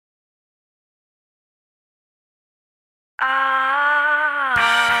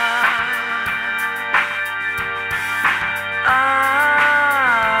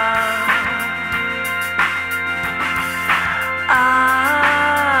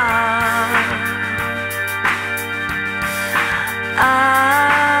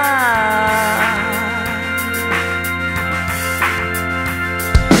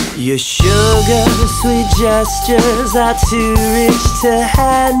Your sugar sweet gestures are too rich to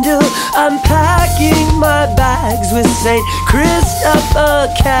handle. I'm packing my bags with St. Christopher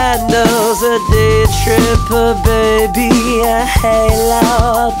candles. A day tripper, baby, a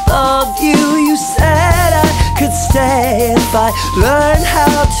halo above you. You said I could stay if I learned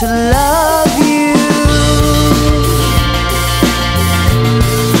how to love you.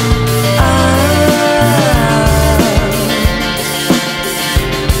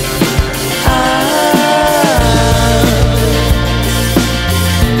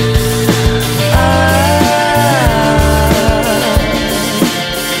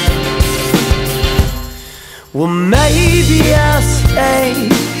 Well, maybe I'll stay,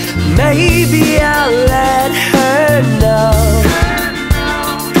 maybe I'll let her know.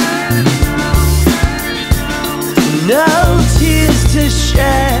 No tears to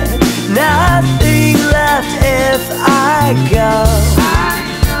shed, nothing left if I go.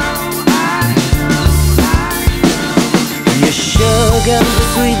 Your sugar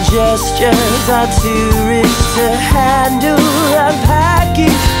sweet gestures are too rich to handle. I'm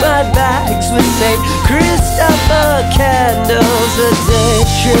packing my bags with St. Christopher candles. A day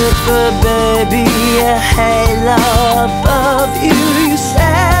tripper, baby, a halo above you. You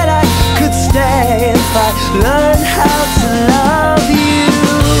said I could stay if I learned how to love you.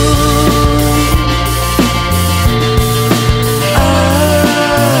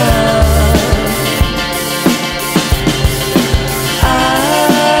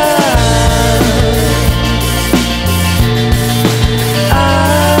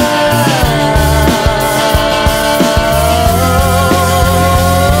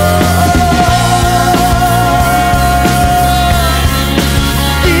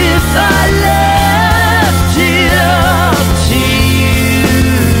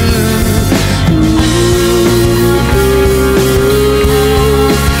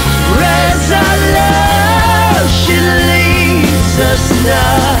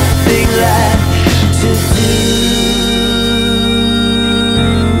 Nothing left to do.